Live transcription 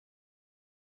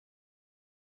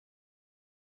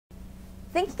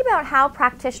Thinking about how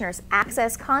practitioners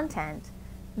access content,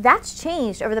 that's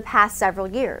changed over the past several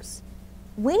years.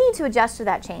 We need to adjust to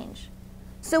that change.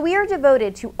 So we are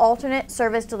devoted to alternate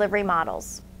service delivery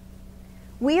models.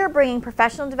 We are bringing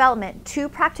professional development to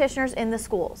practitioners in the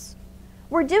schools.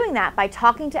 We're doing that by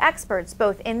talking to experts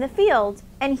both in the field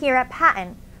and here at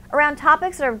PaTTAN around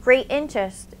topics that are of great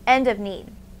interest and of need.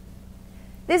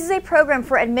 This is a program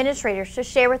for administrators to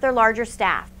share with their larger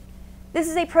staff. This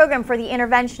is a program for the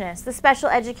interventionist, the special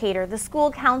educator, the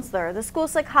school counselor, the school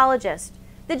psychologist,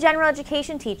 the general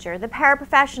education teacher, the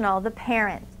paraprofessional, the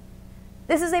parent.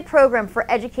 This is a program for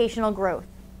educational growth.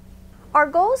 Our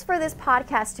goal is for this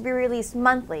podcast to be released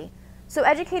monthly, so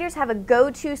educators have a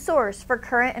go-to source for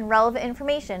current and relevant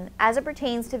information as it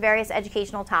pertains to various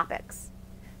educational topics.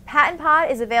 PaTTAnpod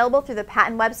is available through the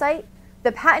PaTTAN website,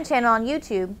 the PaTTAN channel on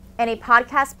YouTube, and a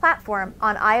podcast platform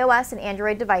on iOS and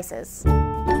Android devices.